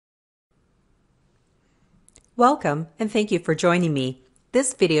Welcome, and thank you for joining me.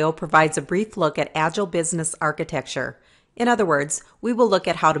 This video provides a brief look at Agile business architecture. In other words, we will look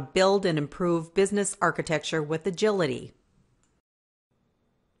at how to build and improve business architecture with agility.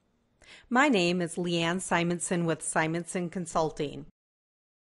 My name is Leanne Simonson with Simonson Consulting.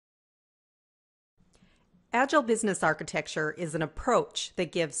 Agile business architecture is an approach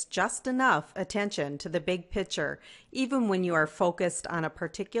that gives just enough attention to the big picture, even when you are focused on a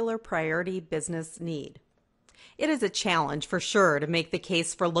particular priority business need. It is a challenge for sure to make the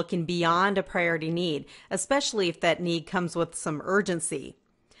case for looking beyond a priority need, especially if that need comes with some urgency.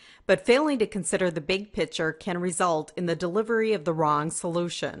 But failing to consider the big picture can result in the delivery of the wrong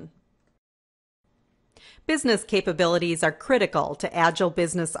solution. Business capabilities are critical to Agile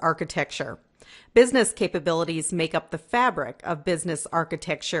business architecture. Business capabilities make up the fabric of business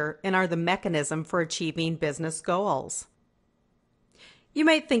architecture and are the mechanism for achieving business goals. You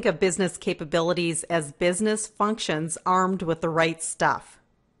might think of business capabilities as business functions armed with the right stuff.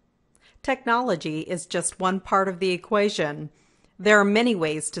 Technology is just one part of the equation. There are many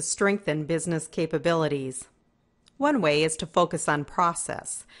ways to strengthen business capabilities. One way is to focus on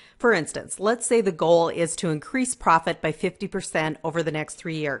process. For instance, let's say the goal is to increase profit by 50% over the next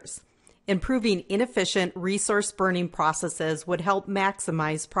 3 years. Improving inefficient, resource-burning processes would help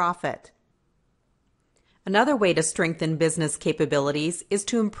maximize profit. Another way to strengthen business capabilities is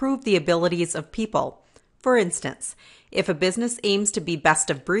to improve the abilities of people. For instance, if a business aims to be best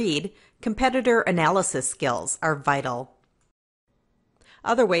of breed, competitor analysis skills are vital.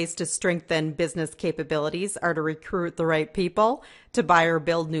 Other ways to strengthen business capabilities are to recruit the right people, to buy or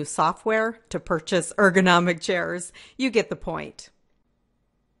build new software, to purchase ergonomic chairs. You get the point.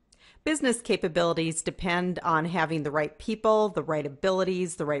 Business capabilities depend on having the right people, the right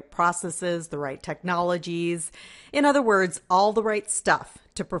abilities, the right processes, the right technologies. In other words, all the right stuff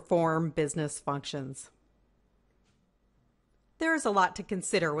to perform business functions. There is a lot to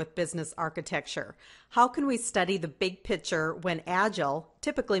consider with business architecture. How can we study the big picture when Agile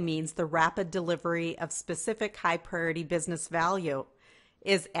typically means the rapid delivery of specific high-priority business value?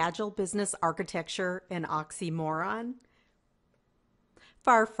 Is Agile business architecture an oxymoron?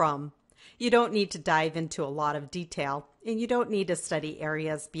 Far from. You don't need to dive into a lot of detail, and you don't need to study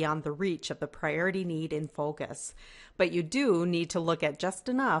areas beyond the reach of the priority need in focus. But you do need to look at just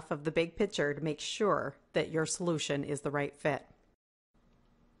enough of the big picture to make sure that your solution is the right fit.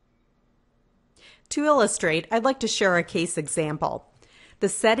 To illustrate, I'd like to share a case example. The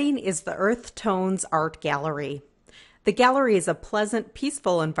setting is the Earth Tones Art Gallery. The gallery is a pleasant,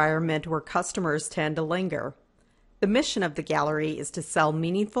 peaceful environment where customers tend to linger. The mission of the gallery is to sell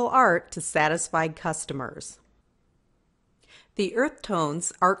meaningful art to satisfied customers. The Earth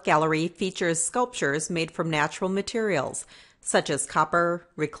Tones Art Gallery features sculptures made from natural materials, such as copper,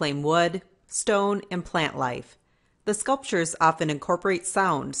 reclaimed wood, stone, and plant life. The sculptures often incorporate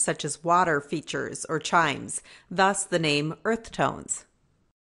sound, such as water features or chimes, thus the name Earth Tones.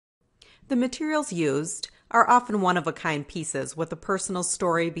 The materials used are often one-of-a-kind pieces with a personal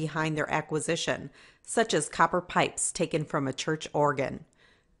story behind their acquisition, such as copper pipes taken from a church organ.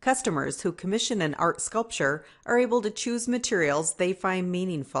 Customers who commission an art sculpture are able to choose materials they find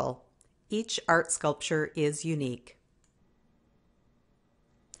meaningful. Each art sculpture is unique.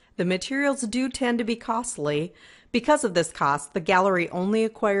 The materials do tend to be costly. Because of this cost, the gallery only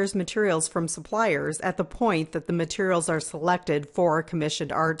acquires materials from suppliers at the point that the materials are selected for a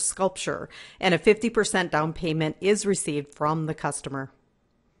commissioned art sculpture, and a 50% down payment is received from the customer.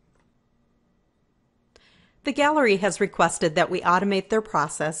 The gallery has requested that we automate their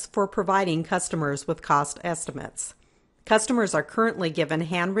process for providing customers with cost estimates. Customers are currently given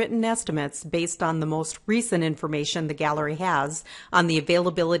handwritten estimates based on the most recent information the gallery has on the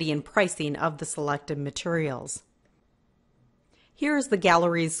availability and pricing of the selected materials. Here is the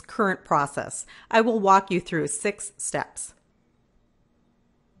gallery's current process. I will walk you through 6 steps.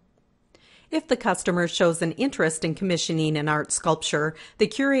 If the customer shows an interest in commissioning an art sculpture, the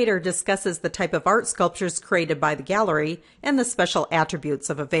curator discusses the type of art sculptures created by the gallery and the special attributes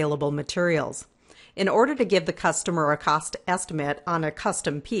of available materials. In order to give the customer a cost estimate on a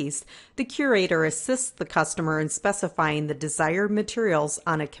custom piece, the curator assists the customer in specifying the desired materials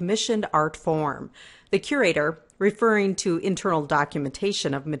on a commissioned art form. The curator, referring to internal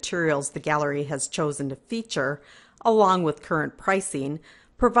documentation of materials the gallery has chosen to feature, along with current pricing,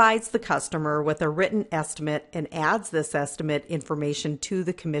 provides the customer with a written estimate and adds this estimate information to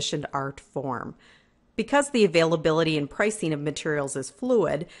the commissioned art form. Because the availability and pricing of materials is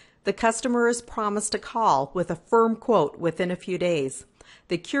fluid, the customer is promised a call with a firm quote within a few days.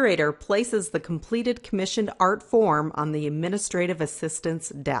 The curator places the completed commissioned art form on the administrative assistant's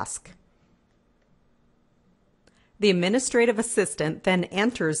desk. The administrative assistant then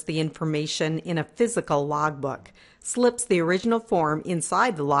enters the information in a physical logbook, slips the original form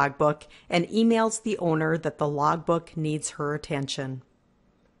inside the logbook, and emails the owner that the logbook needs her attention.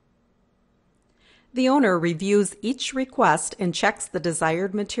 The owner reviews each request and checks the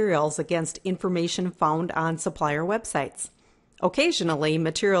desired materials against information found on supplier websites. Occasionally,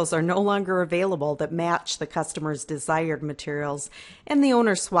 materials are no longer available that match the customer's desired materials, and the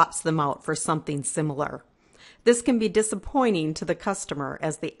owner swaps them out for something similar. This can be disappointing to the customer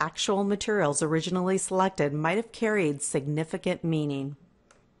as the actual materials originally selected might have carried significant meaning.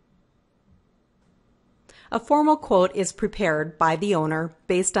 A formal quote is prepared by the owner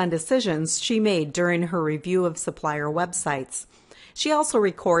based on decisions she made during her review of supplier websites. She also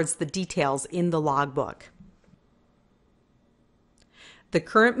records the details in the logbook. The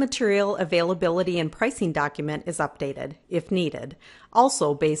current material availability and pricing document is updated, if needed,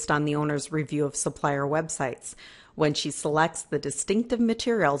 also based on the owner's review of supplier websites, when she selects the distinctive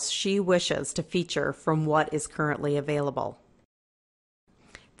materials she wishes to feature from what is currently available.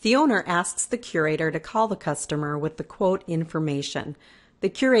 The owner asks the curator to call the customer with the quote information. The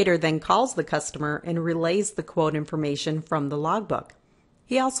curator then calls the customer and relays the quote information from the logbook.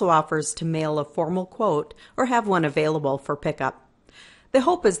 He also offers to mail a formal quote or have one available for pickup. The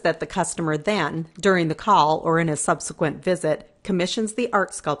hope is that the customer then, during the call or in a subsequent visit, commissions the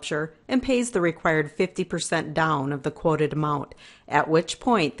art sculpture and pays the required 50% down of the quoted amount, at which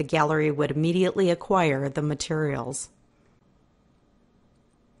point the gallery would immediately acquire the materials.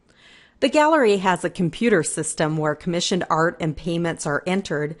 The gallery has a computer system where commissioned art and payments are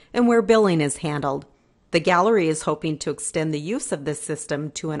entered and where billing is handled. The gallery is hoping to extend the use of this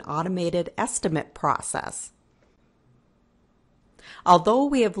system to an automated estimate process. Although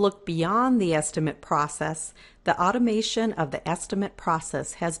we have looked beyond the estimate process, the automation of the estimate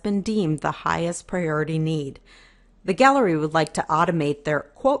process has been deemed the highest priority need. The gallery would like to automate their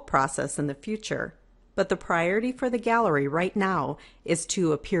quote process in the future, but the priority for the gallery right now is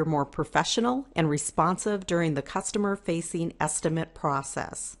to appear more professional and responsive during the customer-facing estimate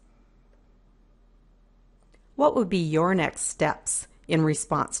process. What would be your next steps in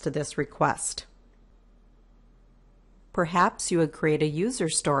response to this request? Perhaps you would create a user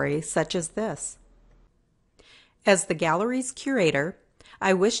story such as this. As the gallery's curator,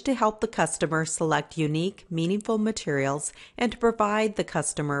 I wish to help the customer select unique, meaningful materials and to provide the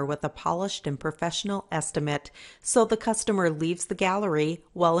customer with a polished and professional estimate so the customer leaves the gallery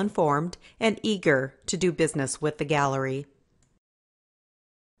well-informed and eager to do business with the gallery.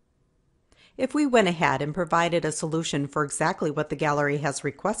 If we went ahead and provided a solution for exactly what the gallery has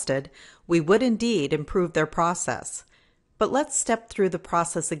requested, we would indeed improve their process. But let's step through the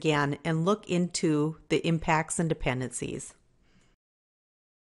process again and look into the impacts and dependencies.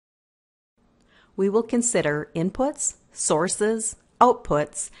 We will consider inputs, sources,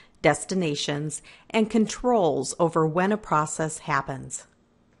 outputs, destinations, and controls over when a process happens.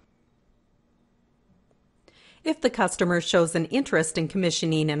 If the customer shows an interest in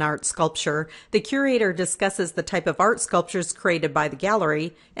commissioning an art sculpture, the curator discusses the type of art sculptures created by the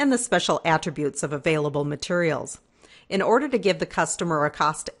gallery and the special attributes of available materials. In order to give the customer a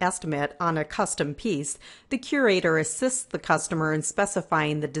cost estimate on a custom piece, the curator assists the customer in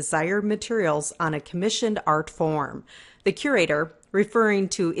specifying the desired materials on a commissioned art form. The curator, referring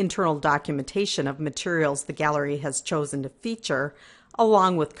to internal documentation of materials the gallery has chosen to feature,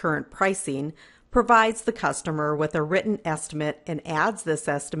 along with current pricing, provides the customer with a written estimate and adds this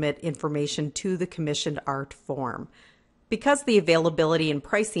estimate information to the commissioned art form. Because the availability and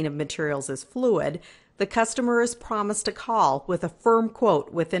pricing of materials is fluid, the customer is promised a call with a firm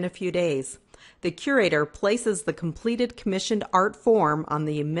quote within a few days. The curator places the completed commissioned art form on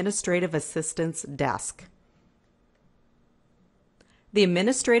the administrative assistant's desk. The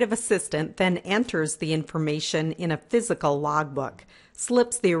administrative assistant then enters the information in a physical logbook,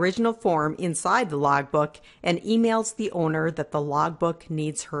 slips the original form inside the logbook, and emails the owner that the logbook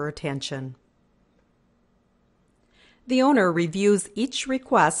needs her attention. The owner reviews each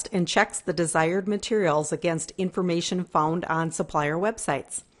request and checks the desired materials against information found on supplier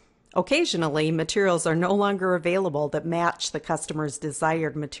websites. Occasionally, materials are no longer available that match the customer's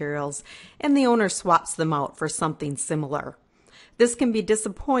desired materials, and the owner swaps them out for something similar. This can be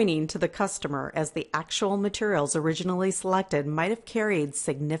disappointing to the customer as the actual materials originally selected might have carried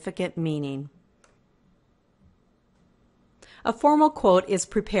significant meaning. A formal quote is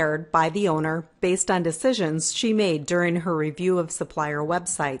prepared by the owner based on decisions she made during her review of supplier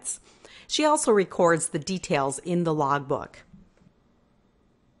websites. She also records the details in the logbook.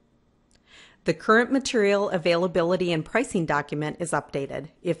 The current material availability and pricing document is updated,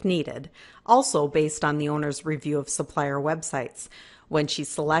 if needed, also based on the owner's review of supplier websites, when she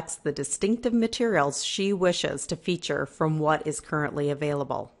selects the distinctive materials she wishes to feature from what is currently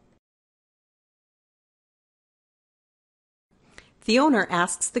available. The owner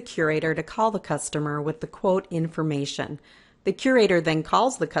asks the curator to call the customer with the quote information. The curator then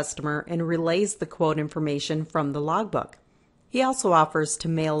calls the customer and relays the quote information from the logbook. He also offers to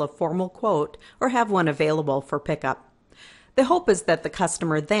mail a formal quote or have one available for pickup. The hope is that the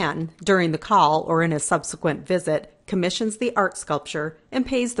customer then, during the call or in a subsequent visit, commissions the art sculpture and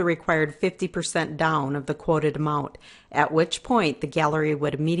pays the required 50% down of the quoted amount, at which point the gallery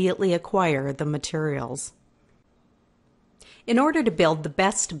would immediately acquire the materials. In order to build the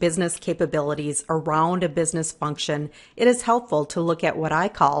best business capabilities around a business function, it is helpful to look at what I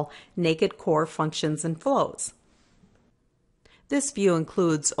call naked core functions and flows. This view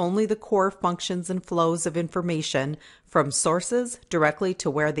includes only the core functions and flows of information from sources directly to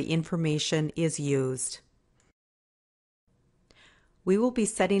where the information is used. We will be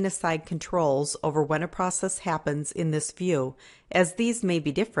setting aside controls over when a process happens in this view, as these may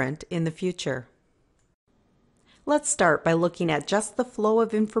be different in the future. Let's start by looking at just the flow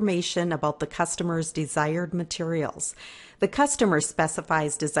of information about the customer's desired materials. The customer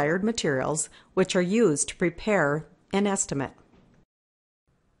specifies desired materials, which are used to prepare an estimate.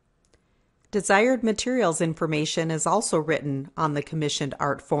 Desired materials information is also written on the commissioned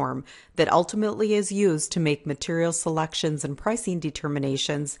art form that ultimately is used to make material selections and pricing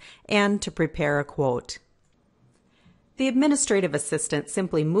determinations and to prepare a quote. The administrative assistant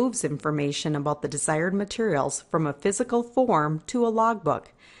simply moves information about the desired materials from a physical form to a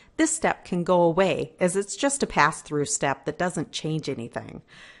logbook. This step can go away as it's just a pass-through step that doesn't change anything.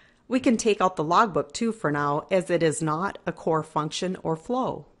 We can take out the logbook too for now, as it is not a core function or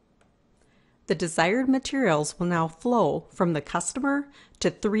flow. The desired materials will now flow from the customer to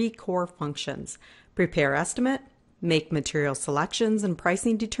 3 core functions: prepare estimate, make material selections and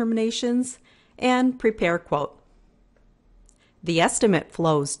pricing determinations, and prepare quote. The estimate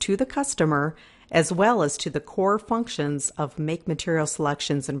flows to the customer as well as to the core functions of make material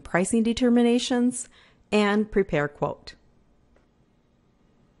selections and pricing determinations and prepare quote.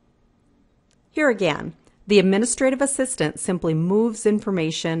 Here again, the administrative assistant simply moves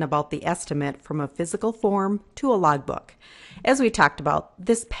information about the estimate from a physical form to a logbook. As we talked about,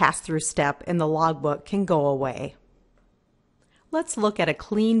 this pass-through step in the logbook can go away. Let's look at a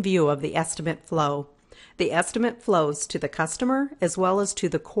clean view of the estimate flow. The estimate flows to the customer as well as to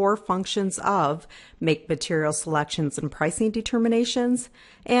the core functions of make material selections and pricing determinations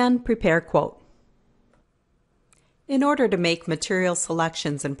and prepare quote. In order to make material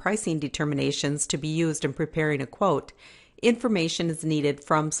selections and pricing determinations to be used in preparing a quote, information is needed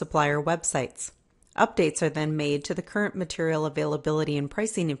from supplier websites. Updates are then made to the current material availability and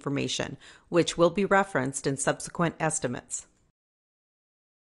pricing information, which will be referenced in subsequent estimates.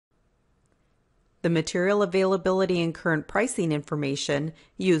 The material availability and current pricing information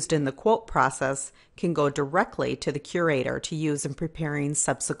used in the quote process can go directly to the curator to use in preparing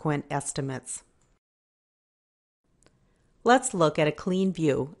subsequent estimates. Let's look at a clean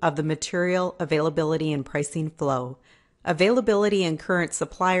view of the material availability and pricing flow. Availability and current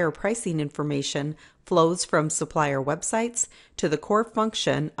supplier pricing information flows from supplier websites to the core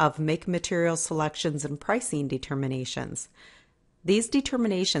function of make material selections and pricing determinations. These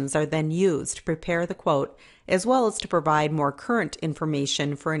determinations are then used to prepare the quote as well as to provide more current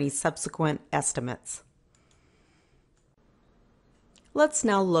information for any subsequent estimates. Let's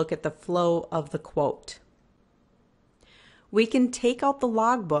now look at the flow of the quote. We can take out the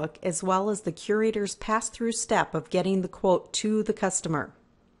logbook as well as the curator's pass-through step of getting the quote to the customer.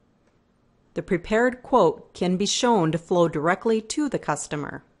 The prepared quote can be shown to flow directly to the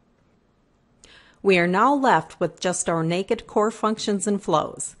customer. We are now left with just our naked core functions and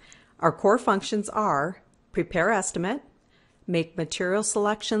flows. Our core functions are prepare estimate, make material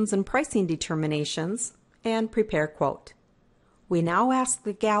selections and pricing determinations, and prepare quote. We now ask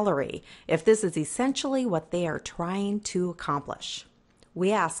the gallery if this is essentially what they are trying to accomplish.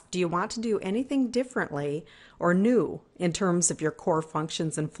 We ask, do you want to do anything differently or new in terms of your core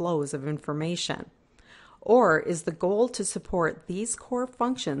functions and flows of information? Or is the goal to support these core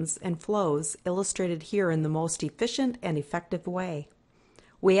functions and flows illustrated here in the most efficient and effective way?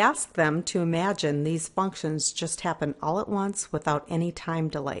 We ask them to imagine these functions just happen all at once without any time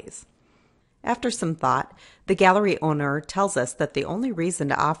delays. After some thought, the gallery owner tells us that the only reason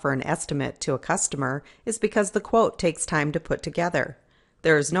to offer an estimate to a customer is because the quote takes time to put together.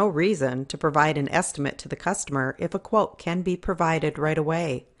 There is no reason to provide an estimate to the customer if a quote can be provided right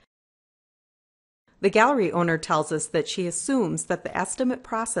away. The gallery owner tells us that she assumes that the estimate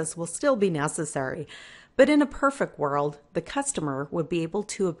process will still be necessary, but in a perfect world, the customer would be able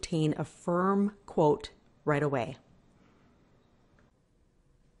to obtain a firm quote right away.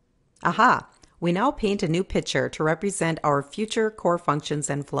 Aha! We now paint a new picture to represent our future core functions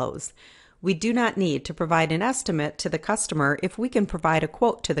and flows. We do not need to provide an estimate to the customer if we can provide a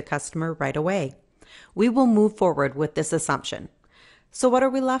quote to the customer right away. We will move forward with this assumption. So what are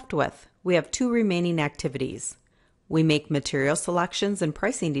we left with? We have two remaining activities. We make material selections and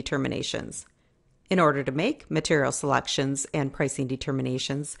pricing determinations. In order to make material selections and pricing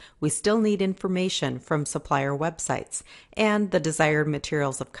determinations, we still need information from supplier websites and the desired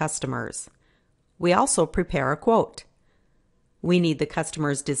materials of customers. We also prepare a quote. We need the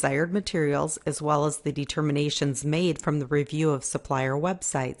customer's desired materials as well as the determinations made from the review of supplier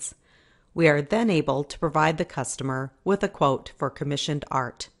websites. We are then able to provide the customer with a quote for commissioned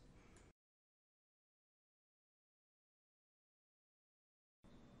art.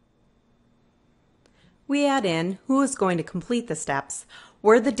 We add in who is going to complete the steps,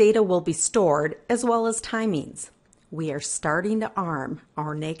 where the data will be stored, as well as timings. We are starting to arm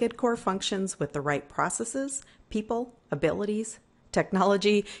our naked core functions with the right processes, people, abilities,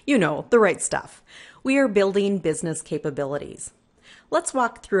 technology, the right stuff. We are building business capabilities. Let's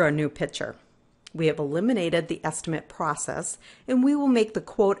walk through our new picture. We have eliminated the estimate process, and we will make the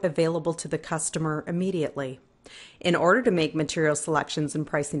quote available to the customer immediately. In order to make material selections and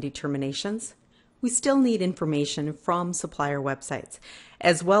pricing determinations, we still need information from supplier websites,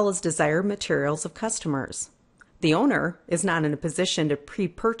 as well as desired materials of customers. The owner is not in a position to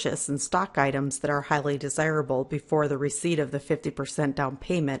pre-purchase and stock items that are highly desirable before the receipt of the 50% down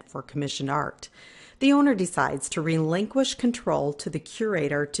payment for commissioned art. The owner decides to relinquish control to the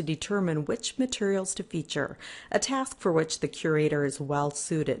curator to determine which materials to feature, a task for which the curator is well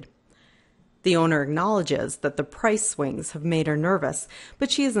suited. The owner acknowledges that the price swings have made her nervous, but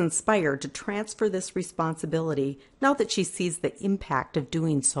she is inspired to transfer this responsibility now that she sees the impact of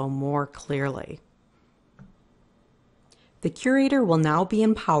doing so more clearly. The curator will now be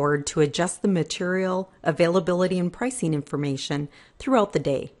empowered to adjust the material, availability, and pricing information throughout the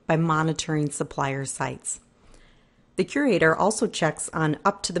day by monitoring supplier sites. The curator also checks on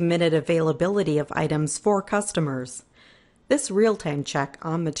up-to-the-minute availability of items for customers. This real-time check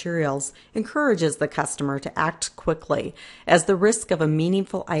on materials encourages the customer to act quickly, as the risk of a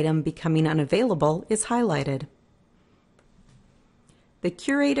meaningful item becoming unavailable is highlighted. The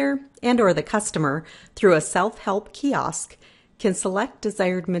curator and/or the customer, through a self-help kiosk, can select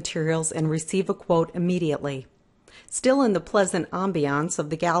desired materials and receive a quote immediately. Still in the pleasant ambiance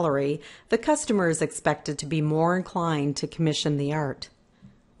of the gallery, the customer is expected to be more inclined to commission the art.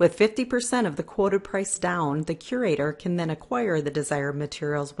 With 50% of the quoted price down, the curator can then acquire the desired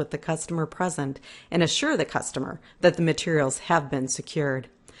materials with the customer present and assure the customer that the materials have been secured.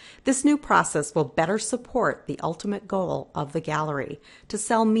 This new process will better support the ultimate goal of the gallery, to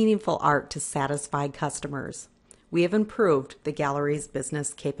sell meaningful art to satisfied customers. We have improved the gallery's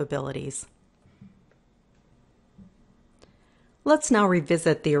business capabilities. Let's now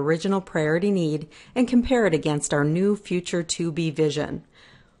revisit the original priority need and compare it against our new future to-be vision.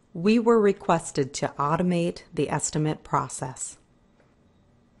 We were requested to automate the estimate process.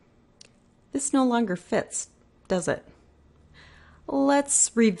 This no longer fits, does it?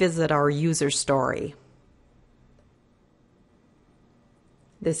 Let's revisit our user story.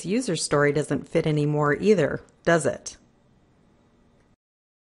 This user story doesn't fit anymore either, does it?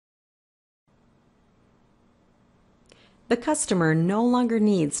 The customer no longer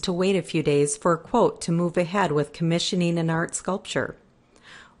needs to wait a few days for a quote to move ahead with commissioning an art sculpture.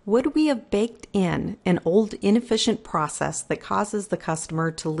 Would we have baked in an old inefficient process that causes the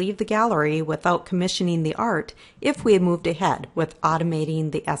customer to leave the gallery without commissioning the art if we had moved ahead with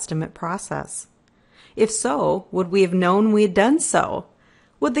automating the estimate process? If so, would we have known we had done so?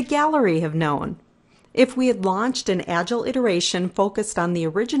 Would the gallery have known? If we had launched an Agile iteration focused on the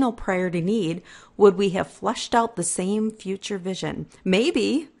original priority need, would we have fleshed out the same future vision?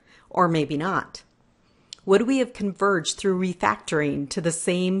 Maybe, or maybe not. Would we have converged through refactoring to the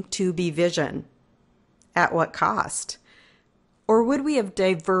same to-be vision? At what cost? Or would we have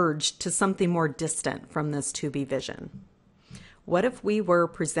diverged to something more distant from this to-be vision? What if we were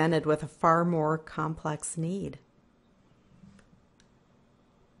presented with a far more complex need?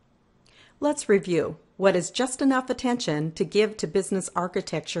 Let's review what is just enough attention to give to business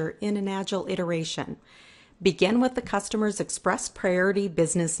architecture in an Agile iteration. Begin with the customer's expressed priority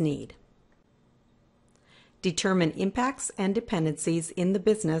business need. Determine impacts and dependencies in the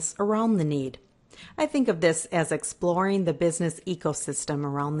business around the need. I think of this as exploring the business ecosystem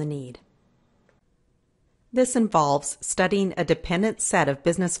around the need. This involves studying a dependent set of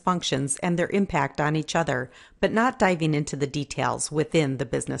business functions and their impact on each other, but not diving into the details within the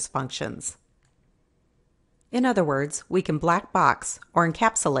business functions. In other words, we can black box or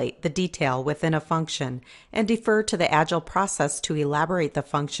encapsulate the detail within a function and defer to the Agile process to elaborate the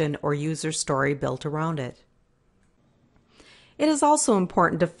function or user story built around it. It is also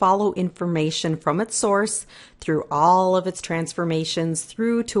important to follow information from its source through all of its transformations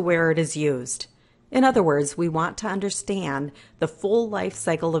through to where it is used. In other words, we want to understand the full life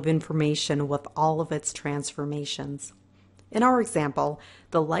cycle of information with all of its transformations. In our example,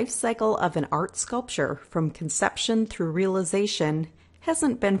 the life cycle of an art sculpture from conception through realization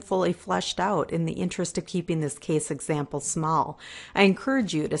hasn't been fully fleshed out. In the interest of keeping this case example small, I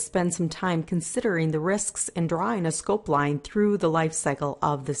encourage you to spend some time considering the risks in drawing a scope line through the life cycle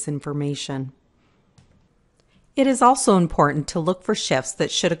of this information. It is also important to look for shifts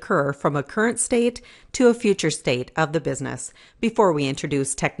that should occur from a current state to a future state of the business before we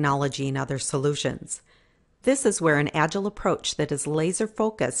introduce technology and other solutions. This is where an Agile approach that is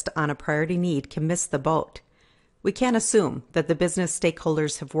laser-focused on a priority need can miss the boat. We can't assume that the business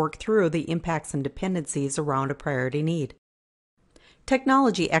stakeholders have worked through the impacts and dependencies around a priority need.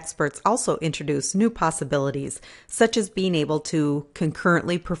 Technology experts also introduce new possibilities, such as being able to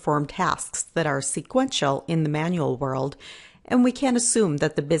concurrently perform tasks that are sequential in the manual world, and we can't assume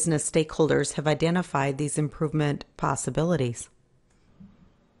that the business stakeholders have identified these improvement possibilities.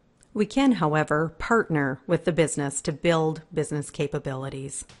 We can, however, partner with the business to build business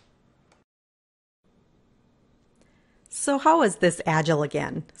capabilities. So how is this Agile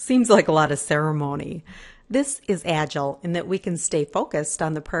again? Seems like a lot of ceremony. This is Agile in that we can stay focused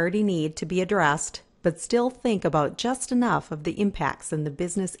on the priority need to be addressed, but still think about just enough of the impacts in the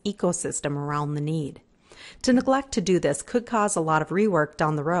business ecosystem around the need. To neglect to do this could cause a lot of rework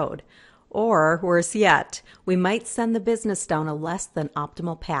down the road. Or, worse yet, we might send the business down a less than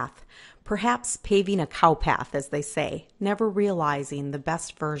optimal path, perhaps paving a cow path, as they say, never realizing the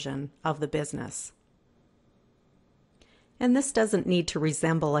best version of the business. And this doesn't need to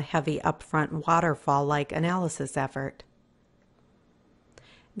resemble a heavy upfront waterfall-like analysis effort.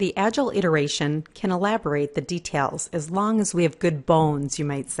 The Agile iteration can elaborate the details as long as we have good bones, you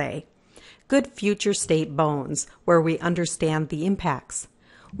might say. Good future state bones where we understand the impacts.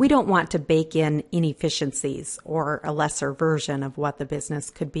 We don't want to bake in inefficiencies or a lesser version of what the business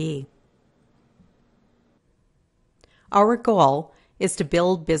could be. Our goal is to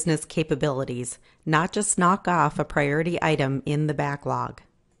build business capabilities, not just knock off a priority item in the backlog.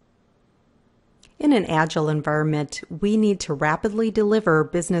 In an Agile environment, we need to rapidly deliver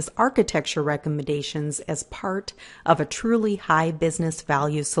business architecture recommendations as part of a truly high business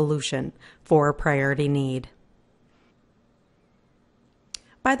value solution for a priority need.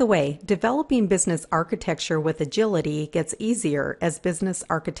 By the way, developing business architecture with agility gets easier as business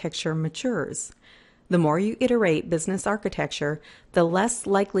architecture matures. The more you iterate business architecture, the less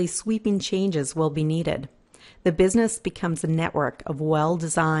likely sweeping changes will be needed. The business becomes a network of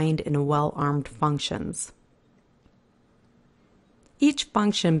well-designed and well-armed functions. Each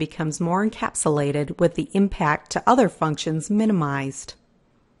function becomes more encapsulated with the impact to other functions minimized.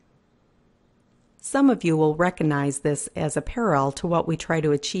 Some of you will recognize this as a parallel to what we try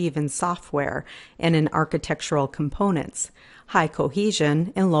to achieve in software and in architectural components, high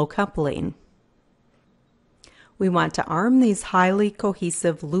cohesion and low coupling. We want to arm these highly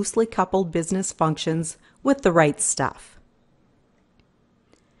cohesive, loosely coupled business functions with the right stuff.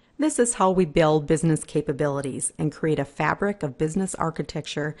 This is how we build business capabilities and create a fabric of business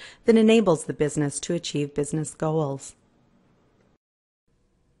architecture that enables the business to achieve business goals.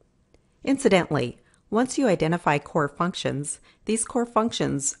 Incidentally, once you identify core functions, these core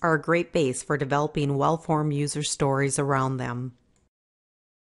functions are a great base for developing well-formed user stories around them.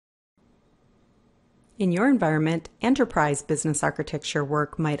 In your environment, enterprise business architecture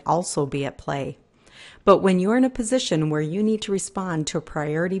work might also be at play. But when you're in a position where you need to respond to a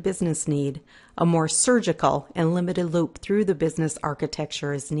priority business need, a more surgical and limited loop through the business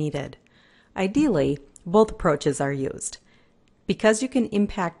architecture is needed. Ideally, both approaches are used. Because you can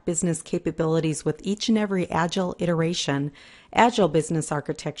impact business capabilities with each and every Agile iteration, Agile business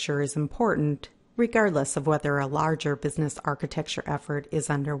architecture is important, regardless of whether a larger business architecture effort is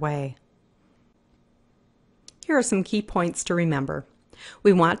underway. Here are some key points to remember.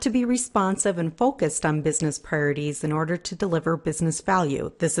 We want to be responsive and focused on business priorities in order to deliver business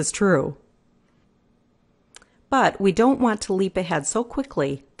value. This is true. But we don't want to leap ahead so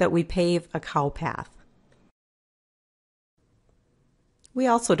quickly that we pave a cow path. We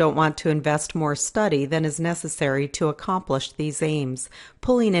also don't want to invest more study than is necessary to accomplish these aims,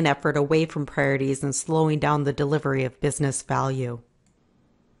 pulling an effort away from priorities and slowing down the delivery of business value.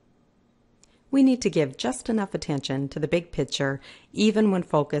 We need to give just enough attention to the big picture, even when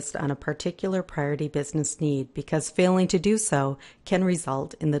focused on a particular priority business need, because failing to do so can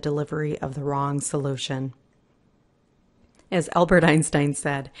result in the delivery of the wrong solution. As Albert Einstein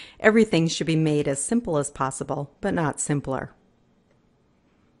said, everything should be made as simple as possible, but not simpler.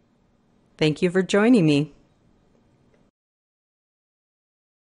 Thank you for joining me.